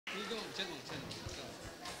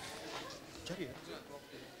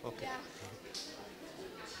Okay.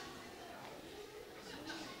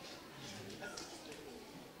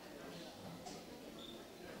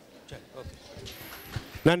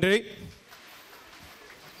 நன்றி.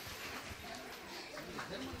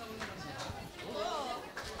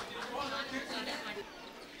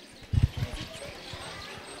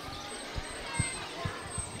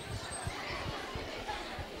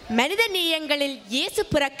 மனித நேயங்களில் இயேசு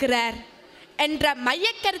பிறக்கிறார் என்ற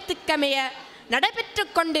மையக்கருத்துக்கமைய நடைபெற்று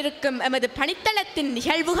கொண்டிருக்கும் எமது பணித்தளத்தின்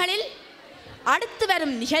நிகழ்வுகளில் அடுத்து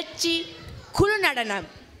வரும் நிகழ்ச்சி குழு நடனம்.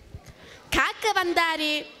 காக்க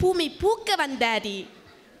வந்தாரே பூமி பூக்க வந்தாரே,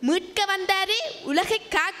 மீட்க வந்தாரே உலகை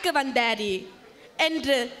காக்க வந்தாரே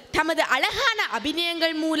என்று தமது அழகான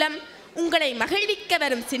அபிநயங்கள் மூலம் உங்களை மகிழ்விக்க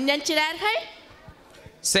வரும் சின்னஞ்சிறார்கள்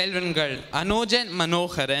செல்வன்கள் Anojan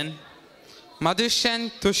Manoharan, Madushan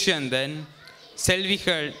Dushyanthan,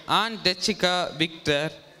 செல்விகள் on டெச்சிகா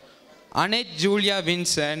Victor, அனெட் Julia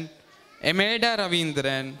Vinson, எமேடா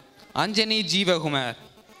Ravindran, Anjani Jeevakumar.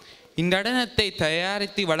 இந்த நடனத்தை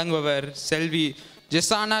தயாரித்து வழங்குபவர் செல்வி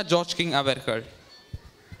ஜெசானா ஜார்ஜ் கிங் அவர்கள்.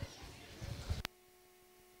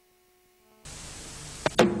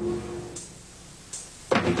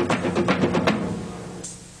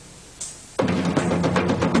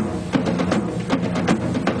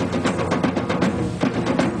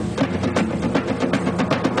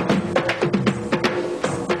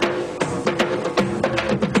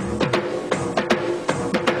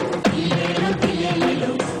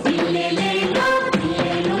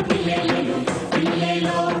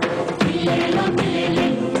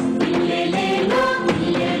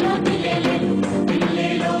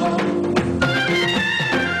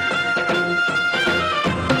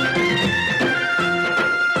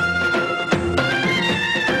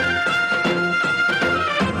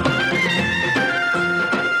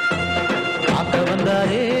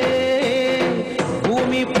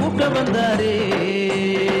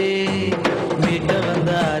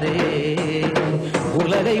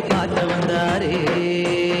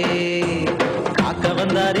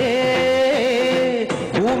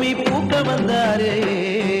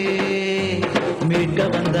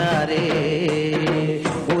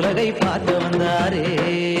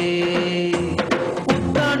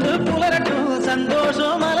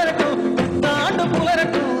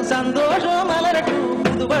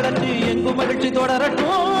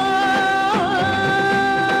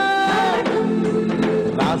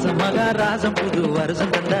 ராசம் புது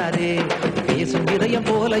வருஷம் தந்தாரே, பேசும் இதயம்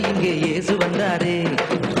போல இங்கே இயேசு வந்தாரே.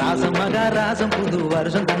 ராசம் மகாராசம் புது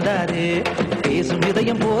வருஷம் தந்தாரே, பேசும்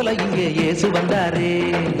இதயம் போல இங்கே இயேசு வந்தாரே.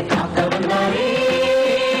 காக்க வந்தாரே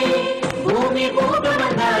பூமி பூக்க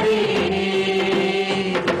வந்தாரே,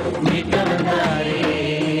 மீட்க வந்தாரே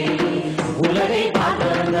உலகை பார்க்க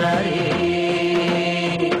வந்தாரே.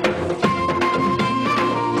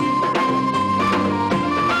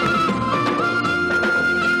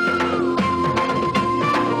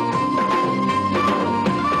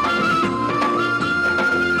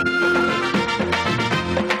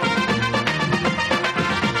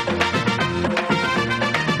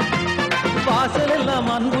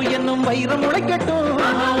 அன்பு என்னும் வைரம் உழைக்கட்டும்,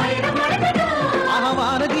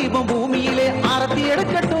 அகவான தீபம் பூமியிலே ஆரத்தி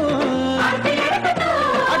எடுக்கட்டும்,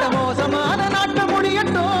 அடமோசமான நாட்டம்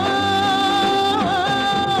முடியட்டும்,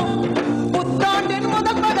 புத்தாண்டின்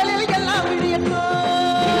முதல் பகலில் எல்லாம் விடியட்டும்,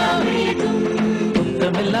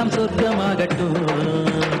 புத்தமெல்லாம் சொர்க்கமாகட்டும்,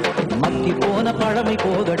 மக்கி போன பழமை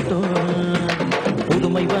போகட்டும்,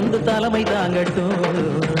 புதுமை வந்து தலைமை தாங்கட்டும்,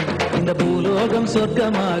 இந்த பூலோகம்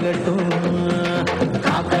சொர்க்கமாகட்டும்.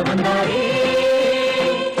 காக்க வந்தாரே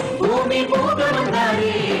பூமி பூக்க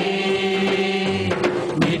வந்தாரே,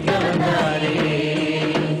 மீட்க வந்தாரே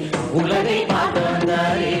உலகை பார்க்க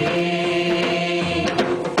வந்தாரே.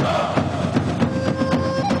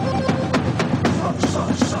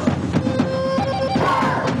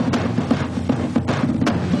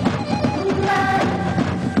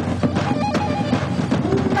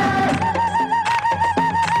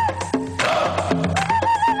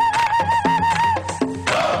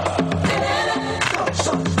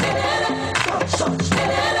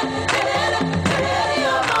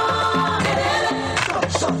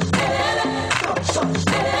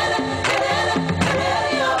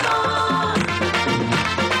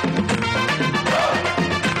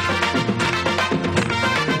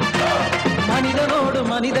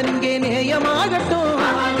 மனிதன் இங்கே நேயமாகட்டும்,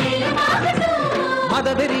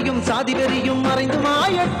 மதவெறியும் சாதி வெறியும் மறைந்து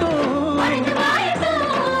மாயட்டும்,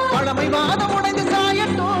 பழமை வாதம் உடைந்து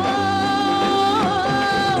சாயட்டும்,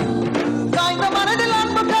 சாய்ந்த மனதில்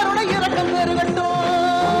அன்பு கருணை இரக்கம் பெருகட்டும்,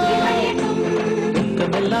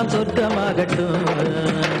 எல்லாம் சொர்க்கமாகட்டும்,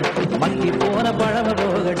 மக்கி போன பழம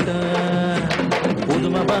போகட்டும்,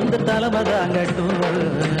 புதுமை வந்து தலைமை தாங்கட்டும்,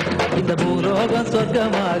 இந்த பூலோகம்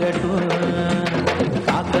சொர்க்கமாகட்டும்.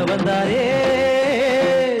 காக்க வந்தாரே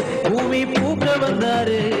பூமி பூக்க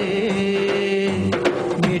வந்தாரே,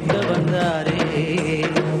 மீட்க வந்தாரே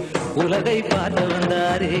உலகை பார்க்க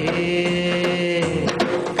வந்தாரே.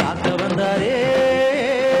 காக்க வந்தாரே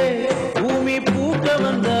பூமி பூக்க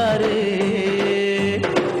வந்தாரே,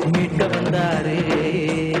 மீட்க வந்தாரே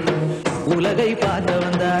உலகை பார்க்க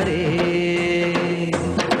வந்தாரே.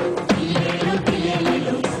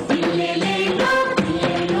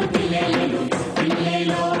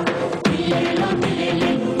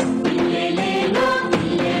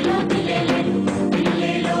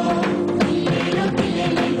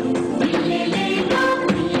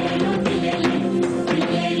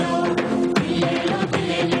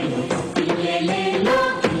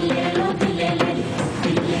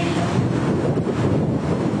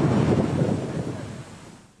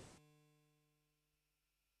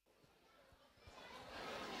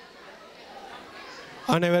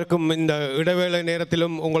 அனைவருக்கும் இந்த இடைவேளை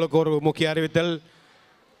நேரத்திலும் உங்களுக்கு ஒரு முக்கிய அறிவித்தல்.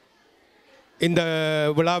 இந்த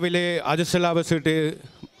விழாவிலே அதிர்ஷ்டலாப சீட்டு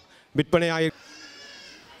விற்பனையாகி.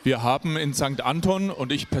 Wir haben in St. Anton und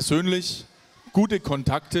ich persönlich gute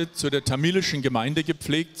Kontakte zu der tamilischen Gemeinde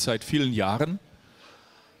gepflegt seit vielen Jahren.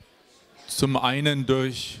 Zum einen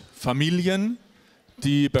durch Familien,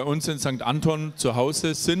 die bei uns in St. Anton zu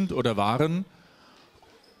Hause sind oder waren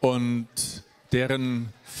und deren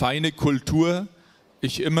feine Kultur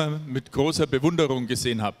ich immer mit großer Bewunderung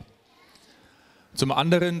gesehen habe. Zum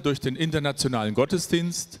anderen durch den internationalen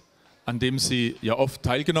Gottesdienst, an dem Sie ja oft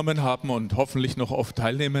teilgenommen haben und hoffentlich noch oft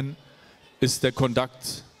teilnehmen, ist der Kontakt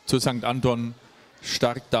zu St. Anton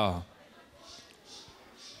stark da.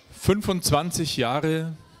 25 Jahre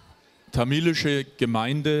tamilische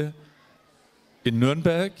Gemeinde in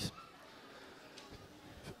Nürnberg.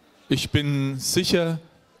 Ich bin sicher,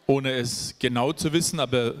 ohne es genau zu wissen,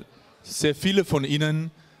 aber sehr viele von Ihnen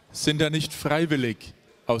sind ja nicht freiwillig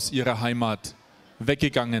aus ihrer Heimat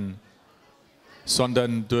weggegangen,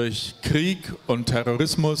 sondern durch Krieg und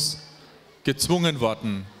Terrorismus gezwungen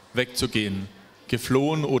worden, wegzugehen,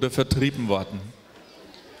 geflohen oder vertrieben worden.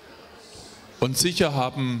 Und sicher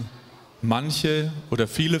haben manche oder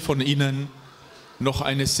viele von Ihnen noch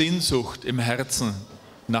eine Sehnsucht im Herzen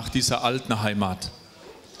nach dieser alten Heimat.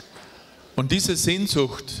 Und diese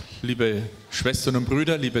Sehnsucht, liebe Schwestern und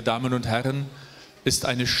Brüder, liebe Damen und Herren, ist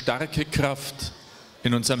eine starke Kraft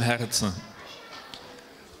in unserem Herzen.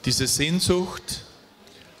 Diese Sehnsucht,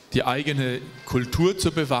 die eigene Kultur zu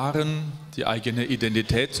bewahren, die eigene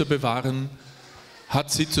Identität zu bewahren, hat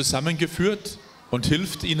sie zusammengeführt und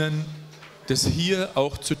hilft ihnen, das hier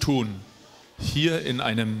auch zu tun, hier in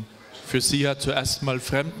einem für sie ja zuerst mal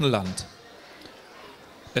fremden Land.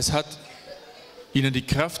 Es hat ihnen die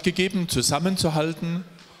Kraft gegeben, zusammenzuhalten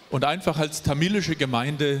und einfach als tamilische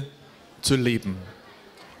Gemeinde zu leben.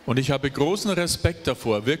 Und ich habe großen Respekt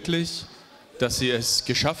davor, wirklich, dass sie es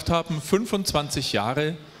geschafft haben, 25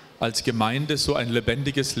 Jahre als Gemeinde so ein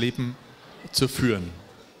lebendiges Leben zu führen.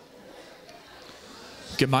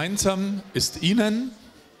 Gemeinsam ist Ihnen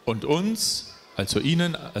und uns, also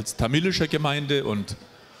Ihnen als tamilischer Gemeinde und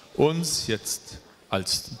uns jetzt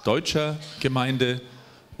als deutscher Gemeinde,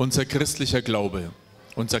 unser christlicher Glaube,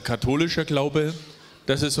 unser katholischer Glaube,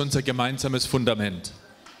 das ist unser gemeinsames Fundament.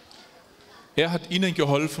 Er hat Ihnen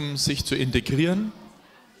geholfen, sich zu integrieren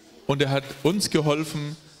und er hat uns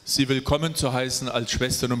geholfen, Sie willkommen zu heißen als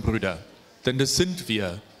Schwestern und Brüder. Denn das sind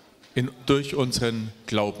wir durch unseren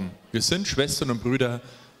Glauben. Wir sind Schwestern und Brüder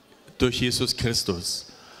durch Jesus Christus.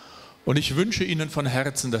 Und ich wünsche Ihnen von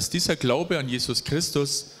Herzen, dass dieser Glaube an Jesus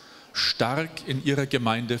Christus stark in Ihrer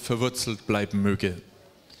Gemeinde verwurzelt bleiben möge.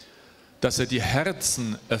 Dass er die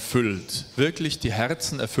Herzen erfüllt, wirklich die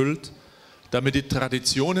Herzen erfüllt, damit die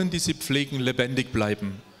Traditionen, die sie pflegen, lebendig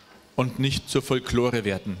bleiben und nicht zur Folklore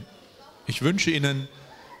werden. Ich wünsche Ihnen,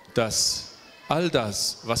 dass all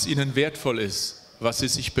das, was Ihnen wertvoll ist, was Sie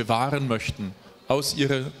sich bewahren möchten, aus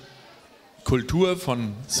Ihrer Kultur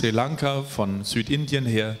von Sri Lanka, von Südindien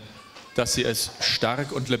her, dass Sie es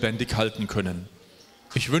stark und lebendig halten können.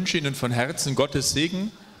 Ich wünsche Ihnen von Herzen Gottes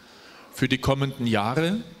Segen für die kommenden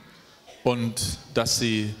Jahre und dass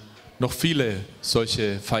Sie noch viele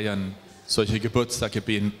solche Feiern, solche Geburtstage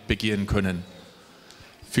begehen können.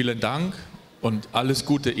 Vielen Dank und alles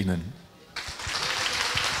Gute Ihnen.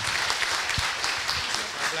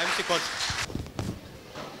 Bleiben Sie kurz.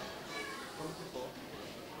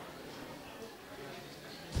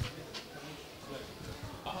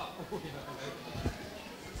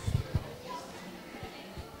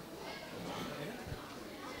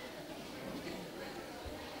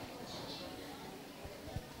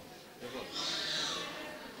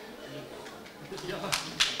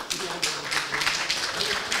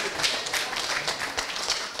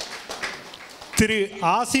 திரு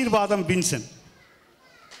ஆசீர்வாதம் Vinson.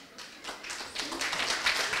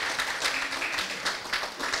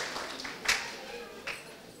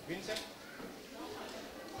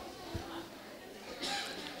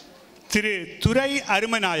 திரு துரை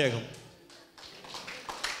அருமநாயகம்.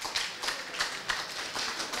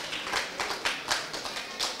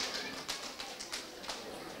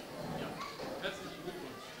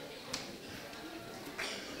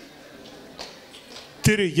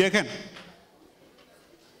 திரு யகன்.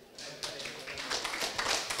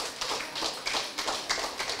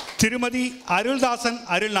 திருமதி அருள்தாசன்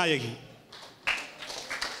அருள்நாயகி.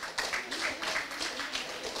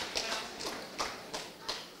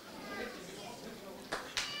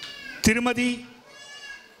 திருமதி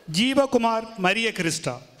Jeevakumar Maria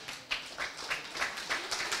Crysta.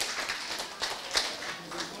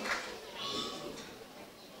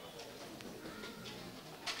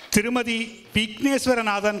 திருமதி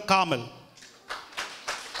விக்னேஸ்வரநாதன் காமல்.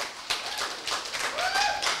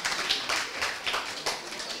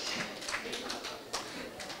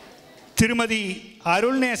 திருமதி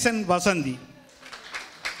அருள்நேசன் வசந்தி.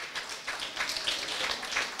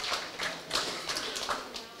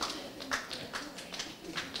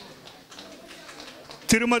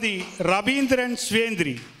 திருமதி Ravindran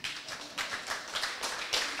ஸ்வேந்திரி.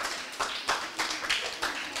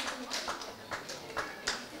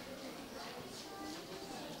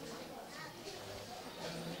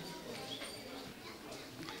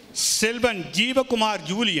 Selvan Jeevakumar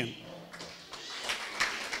Julian.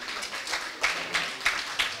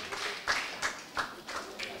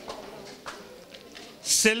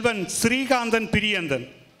 Selvan Srikanthan Priyanthan.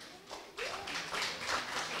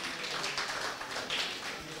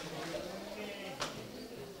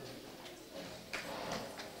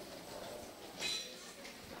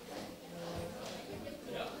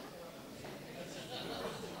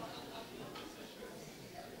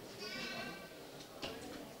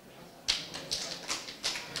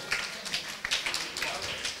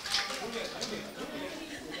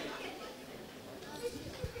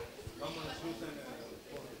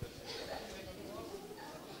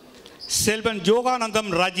 Selvan ஜோகானந்தம்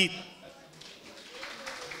Rajith.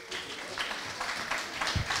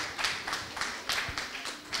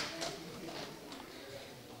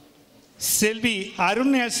 Selvi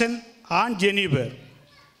Arunesan on Jennifer.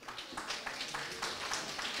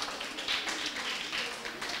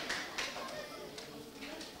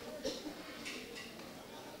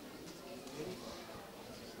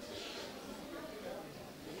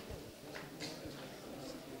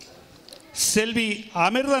 செல்வி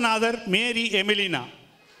அமிர்தநாதர் மேரி எமிலினா.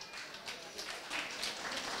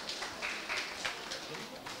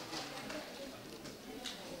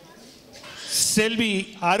 செல்வி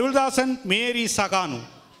அருள்தாசன் மேரி சகானு.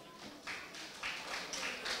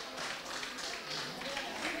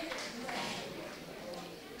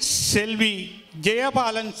 செல்வி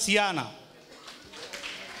ஜெயபாலன் சியானா.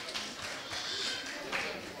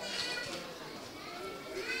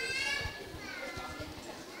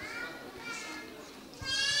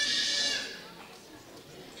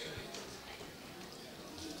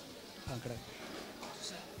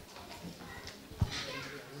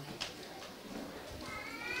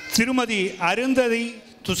 திருமதி அருந்ததி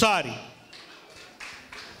துசாரி.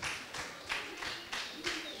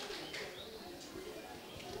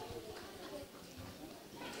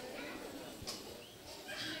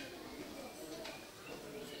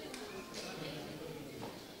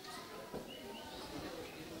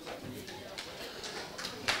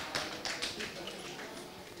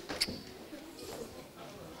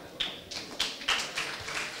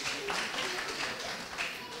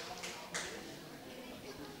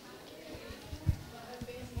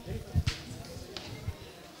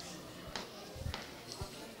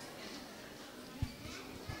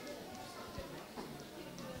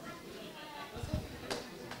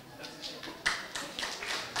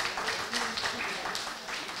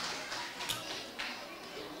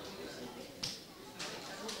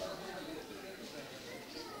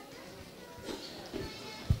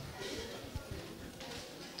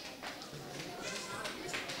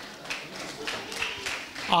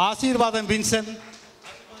 ஆசீர்வாதம் Vinson.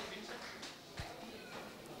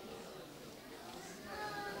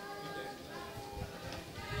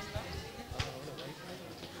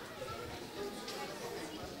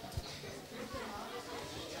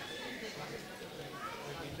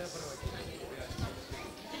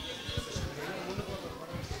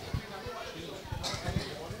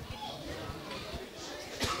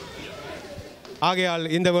 ஆகையால்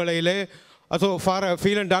இந்த வேளையிலே also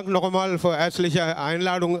vielen Dank noch einmal für herzliche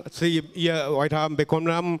Einladung, Sie hier heute Abend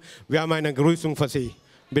bekommen haben. Wir haben eine Grüßung für Sie.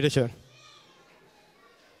 Bitte schön.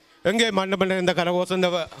 எங்கே மண்டபம் இந்த கரகோஷம்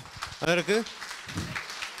அதற்கு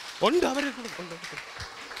ஒன்று அவருக்கு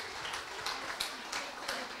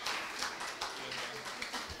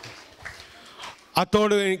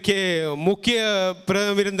அத்தோடு முக்கிய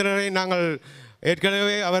விருந்தினரை நாங்கள்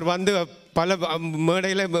ஏற்கனவே அவர் வந்து பல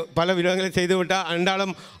மேடையில் பல விடயங்களை செய்துவிட்டார்.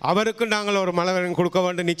 என்றாலும் அவருக்கும் நாங்கள் ஒரு மலர் கொடுக்க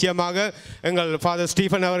வேண்டும். நிச்சயமாக எங்கள் ஃபாதர்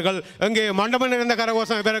ஸ்டீஃபன் அவர்கள் எங்கே மண்டபம் இருந்த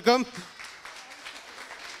கரகோஷம் பிறக்கும்.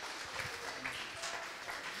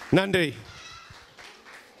 நன்றி.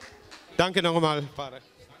 தேங்க்யூ நோகமால் பாரு.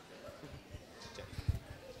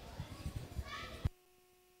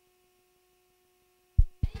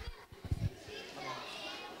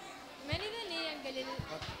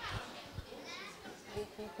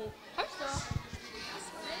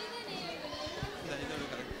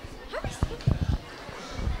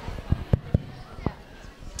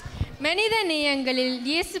 மனித நேயங்களில்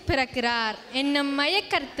இயேசு பிறக்கிறார் என்னும்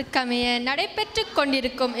மையக்கருத்துக்கமைய நடைபெற்று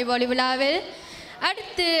கொண்டிருக்கும் இவ்விழாவில்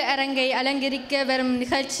அடுத்து அரங்கை அலங்கரிக்க வரும்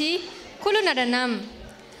நிகழ்ச்சி குழு நடனம்.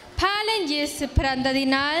 பாலன் இயேசு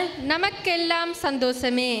பிறந்ததினால் நமக்கெல்லாம்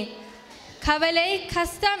சந்தோஷமே, கவலை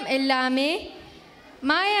கஷ்டம் எல்லாமே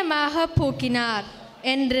மாயமாக போக்கினார்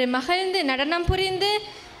என்று மகிழ்ந்து நடனம் புரிந்து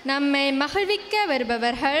நம்மை மகிழ்விக்க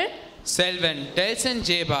வருபவர்கள் செல்வன் டெல்சன்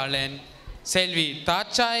ஜேபாலன், செல்வி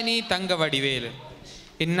தாட்சாயினி தங்கவடிவேல்.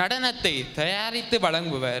 இந்நடனத்தை தயாரித்து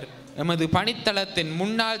வழங்குவர் எமது பணித்தளத்தின்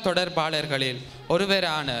முன்னாள் தொடர்பாளர்களில்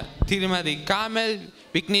ஒருவரான திருமதி காமல்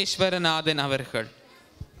விக்னேஸ்வரநாதன் அவர்கள்.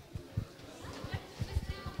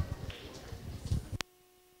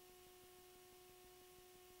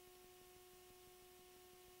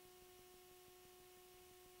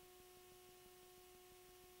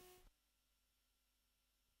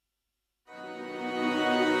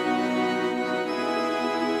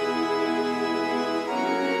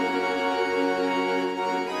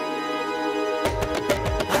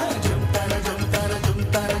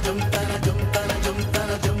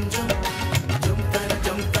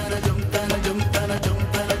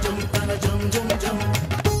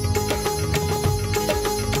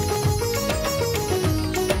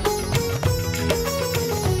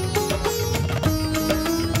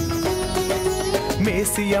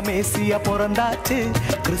 மேசியா பிறந்தாச்சு,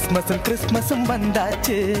 கிறிஸ்மஸும்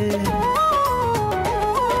வந்தாச்சு.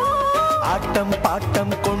 ஆட்டம்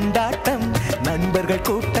பாட்டம் கொண்டாட்டம் நண்பர்கள்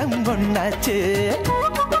கூட்டம் ஒண்ணாச்சு.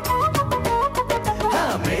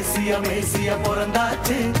 மேசியா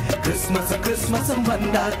பிறந்தாச்சு, கிறிஸ்மஸும்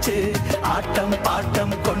வந்தாச்சு. ஆட்டம்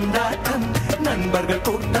பாட்டம் கொண்டாட்டம் நண்பர்கள்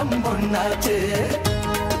கூட்டம் ஒண்ணாச்சு.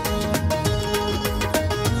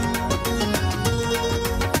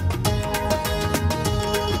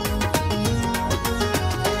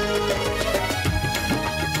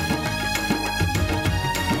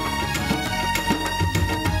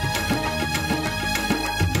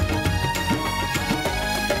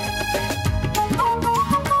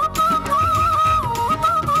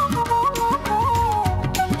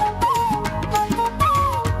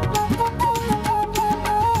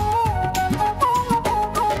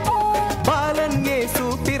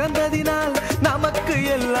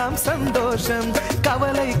 சந்தோஷம்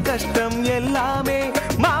கவலை கஷ்டம் எல்லாமே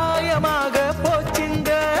மாயமாக போச்சுங்க.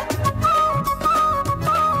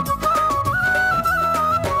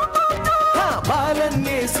 பாலன்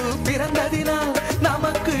இயேசு பிறந்ததினால்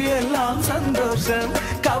நமக்கு எல்லாம் சந்தோஷம்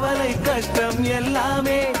கவலை கஷ்டம்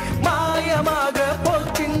எல்லாமே மாயமாக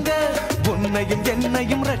போச்சுங்க. உன்னையும்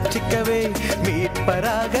என்னையும் ரட்சிக்கவே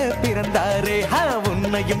மீட்பராக பிறந்தாரே.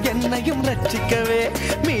 உன்னையும் என்னையும் ரட்சிக்கவே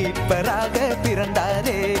மீட்பராக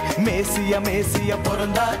பிறந்தாரே. மேசியா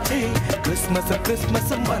பிறந்தாச்சு,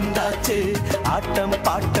 கிறிஸ்மஸும் வந்தாச்சு. ஆட்டம்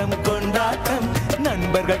பாட்டம் கொண்டாட்டம்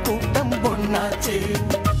நண்பர்கள் கூட்டம் ஒண்ணாச்சு.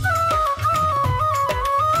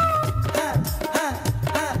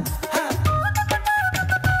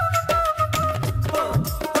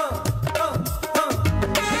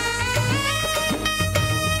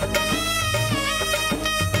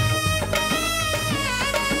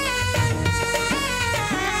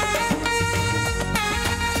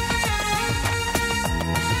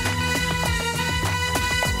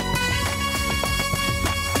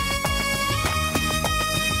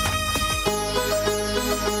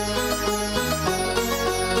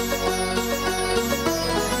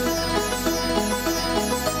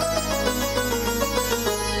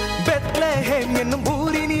 என்னும்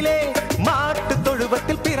ஊரினிலே மாட்டு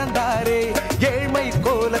தொழுவத்தில் பிறந்தாரே. ஏழ்மை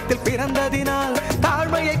கோலத்தில் பிறந்ததினால்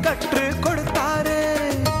தாழ்மையை கற்று கொடுத்தாரே.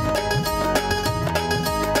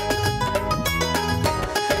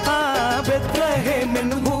 பெத்லஹேம்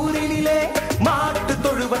என்னும் ஊரினிலே மாட்டு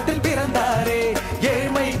தொழுவத்தில் பிறந்தாரே.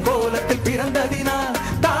 ஏழ்மை கோலத்தில் பிறந்ததினால்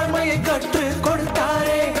தாழ்மையை கற்று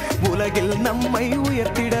கொடுத்தாரே. உலகில் நம்மை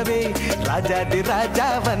உயர்த்திடவே ராஜாதி ராஜா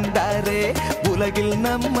வந்தாரே உலகில்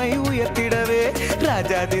நம்மை உயர்த்திடவே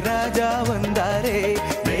ராஜாதி ராஜா வந்தாரே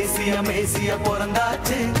மேசியா மேசியா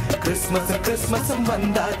பிறந்தாச்சு கிறிஸ்மஸும்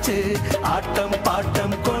வந்தாச்சு ஆட்டம்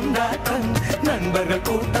பாட்டம் கொண்டாட்டம் நண்பர்கள்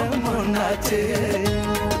கூட்டம் ஒன்னாச்சு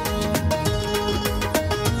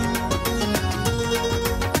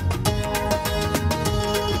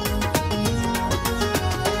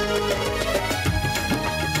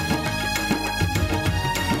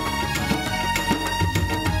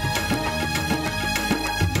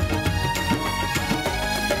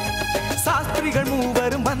சாஸ்திரிகள்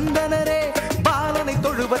மூவரும் வந்தனரே பாலனை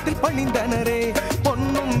தொழுவத்தில் பணிந்தனரே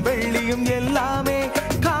பொன்னும் வெள்ளியும் எல்லாமே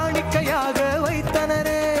காணிக்கையாக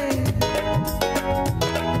வைத்தனரே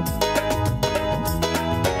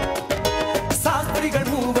சாஸ்திரிகள்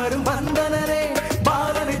மூவரும் வந்தனரே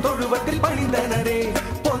பாலனை தொழுவத்தில் பணிந்தனரே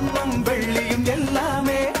பொன்னும் வெள்ளியும்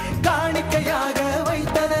எல்லாமே காணிக்கையாக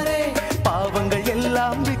வைத்தனரே பாவங்கள்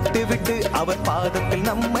எல்லாம் விட்டு விட்டு அவர் பாதத்தில்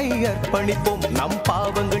நம்மை அர்ப்பணிப்போம் நம்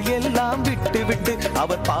பாவங்கள் எல்லாம் விட்டு விட்டு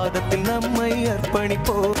அவர் பாதத்தில் நம்மை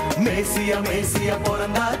அர்ப்பணிப்போம் மேசியா மேசியா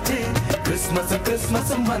பிறந்தாச்சு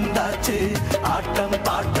கிறிஸ்மஸும் வந்தாச்சு ஆட்டம்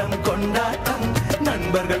பாட்டம் கொண்டாட்டம்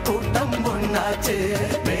நண்பர்கள் கூட்டம் ஒன்னாச்சு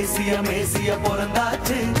மேசியா மேசியா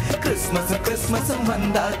பிறந்தாச்சு கிறிஸ்மஸும்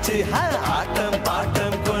வந்தாச்சு ஆட்டம்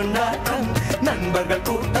பாட்டம் கொண்டாட்டம் நண்பர்கள்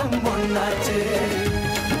கூட்டம் ஒன்னாச்சு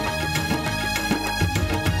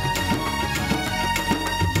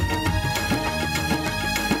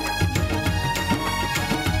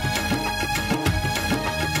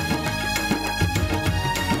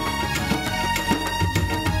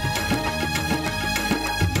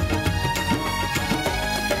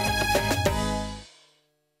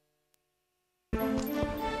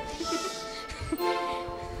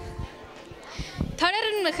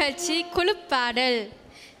தொடரும் நிகழ்ச்சி குழுப்பாடல்.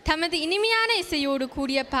 தமது இனிமையான இசையோடு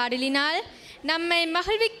கூடிய பாடலினால் நம்மை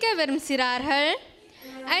மகிழ்விக்க விரும்புகிறார்கள்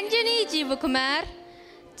அஞ்சனி ஜீவகுமார்,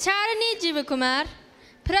 சாரணி ஜீவகுமார்,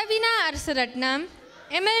 பிரவீனா அரசரட்னம்,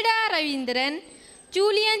 எமெல்டா ரவீந்திரன்,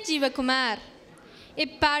 ஜூலியன் ஜீவகுமார்.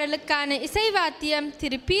 இப்பாடலுக்கான இசைவாத்தியம்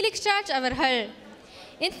திரு பீலிக்ஸ் ராஜ் அவர்கள்.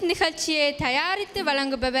 இந்நிகழ்ச்சியை தயாரித்து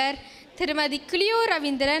வழங்குபவர் திருமதி கிளியோ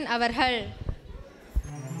ரவீந்திரன் அவர்கள்.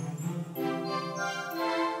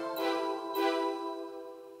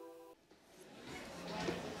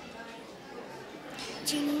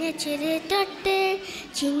 சின்ன சிறு தொட்டு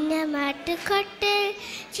சின்ன மாட்டு கொட்டு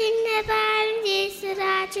சின்ன பால்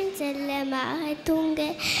இயேசுராஜன் செல்லமாக தூங்க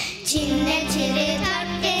சின்ன சிறு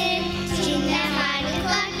தொட்டு சின்ன மாட்டு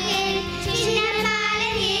கொட்டு சின்ன பால்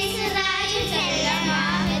இயேசுராஜன்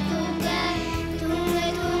செல்லமாக தூங்க தூங்க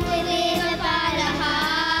தூங்க தேவ பாலகா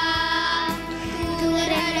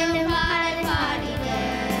தூங்கரடும் பாடல் பாடிட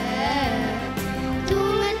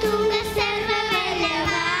தூங்க தூங்க சர்வ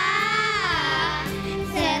வல்லவா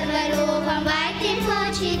சர்வலோகம் வாழ்த்தி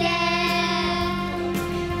போற்றிட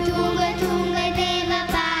தூங்க தூங்க தேவ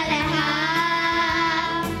பாலகா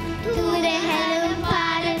தூதர்களும்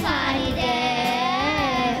பாடல்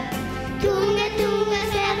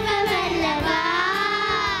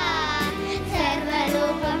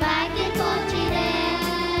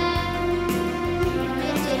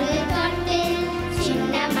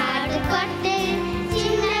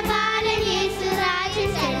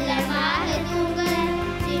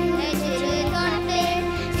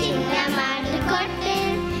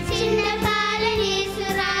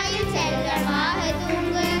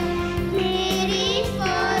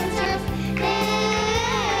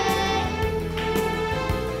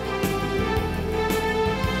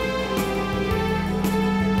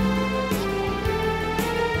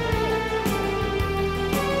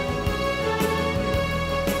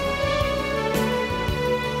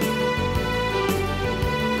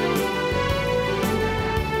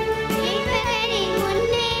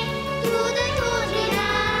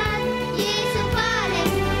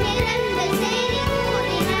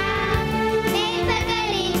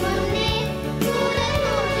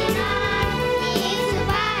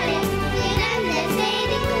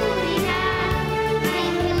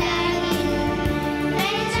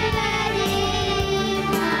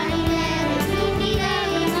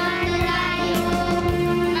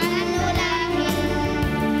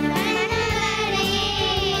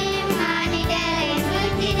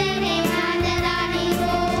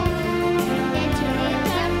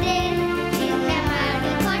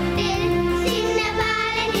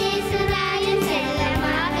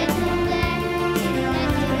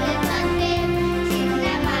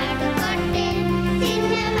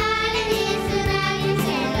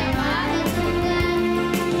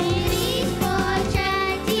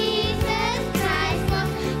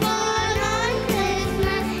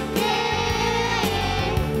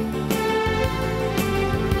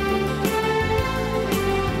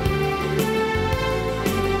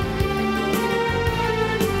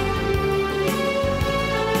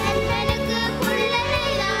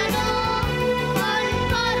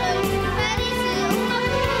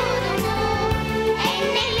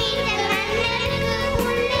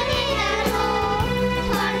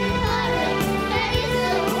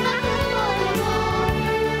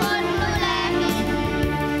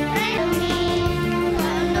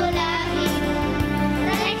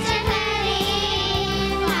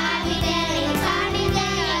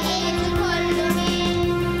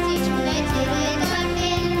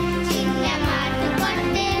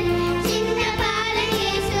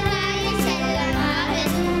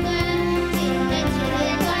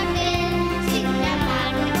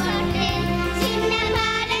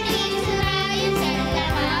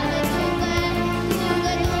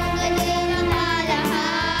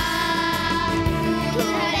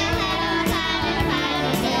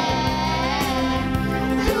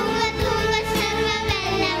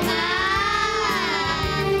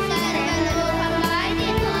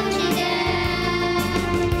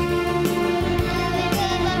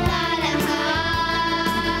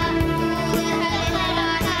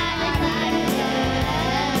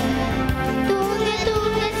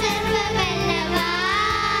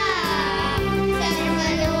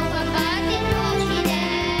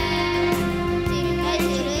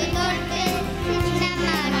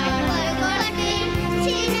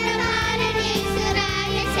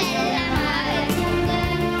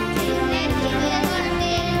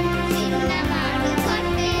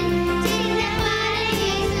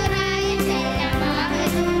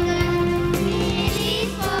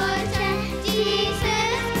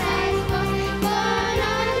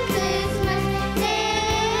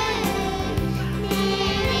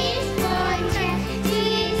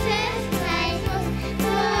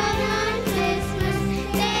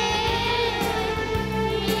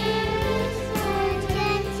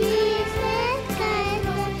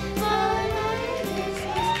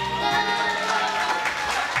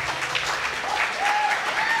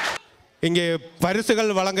இங்கே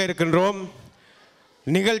பரிசுகள் வழங்க இருக்கின்றோம்.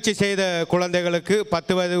 நிகழ்ச்சி செய்த குழந்தைகளுக்கு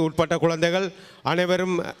 10 வயது உட்பட்ட குழந்தைகள்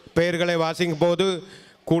அனைவரும் பெயர்களை வாசிக்கும் போது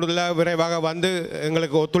கூடுதலாக விரைவாக வந்து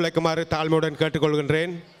எங்களுக்கு ஒத்துழைக்குமாறு தாழ்மையுடன்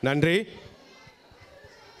கேட்டுக்கொள்கின்றேன். நன்றி.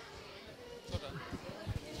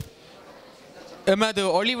 எமது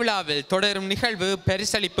ஒளி விழாவில் தொடரும் நிகழ்வு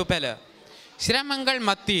பரிசளிப்பு பெற சிரமங்கள்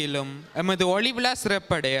மத்தியிலும் எமது ஒளி விழா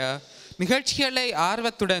சிறப்படைய நிகழ்ச்சிகளை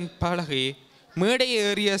ஆர்வத்துடன் பழகி மேடை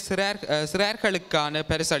ஏறிய சிறார்களுக்கான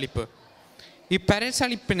பரிசளிப்பு.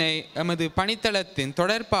 இப்பரிசளிப்பினை எமது பணித்தளத்தின்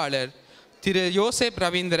தொடர்பாளர் திரு யோசேப்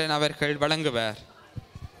ரவீந்திரன் அவர்கள் வழங்குவார்.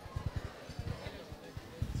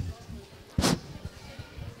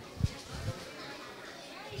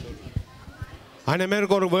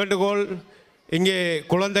 அனைவருக்கும் ஒரு வேண்டுகோள். இங்கே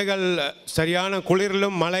குழந்தைகள் சரியான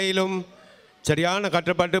குளிரிலும் மழையிலும் சரியான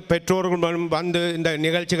கட்டுப்பாட்டு பெற்றோர்கள் வந்து இந்த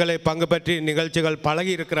நிகழ்ச்சிகளை பங்கு பெற்றி நிகழ்ச்சிகள்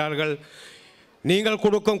பழகி இருக்கிறார்கள். நீங்கள்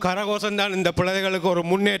கொடுக்கும் கரகோஷம்தான் இந்த பிள்ளைகளுக்கு ஒரு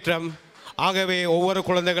முன்னேற்றம். ஆகவே ஒவ்வொரு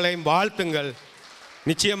குழந்தைகளையும் வாழ்த்துங்கள்.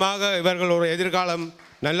 நிச்சயமாக இவர்கள் ஒரு எதிர்காலம்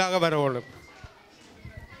நல்லாக வர வேண்டும்.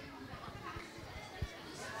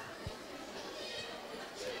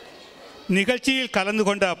 நிகழ்ச்சியில் கலந்து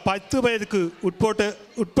கொண்ட 10 வயதுக்கு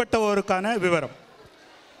உட்பட்டவோருக்கான விவரம்.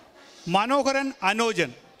 Manoharan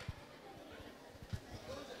Anojan,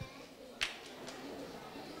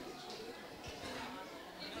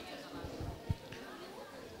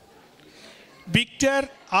 Victor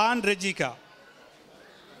on ரெஜிகா,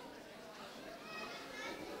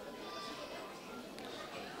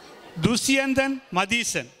 Dushyanthan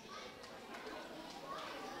மதீசன்,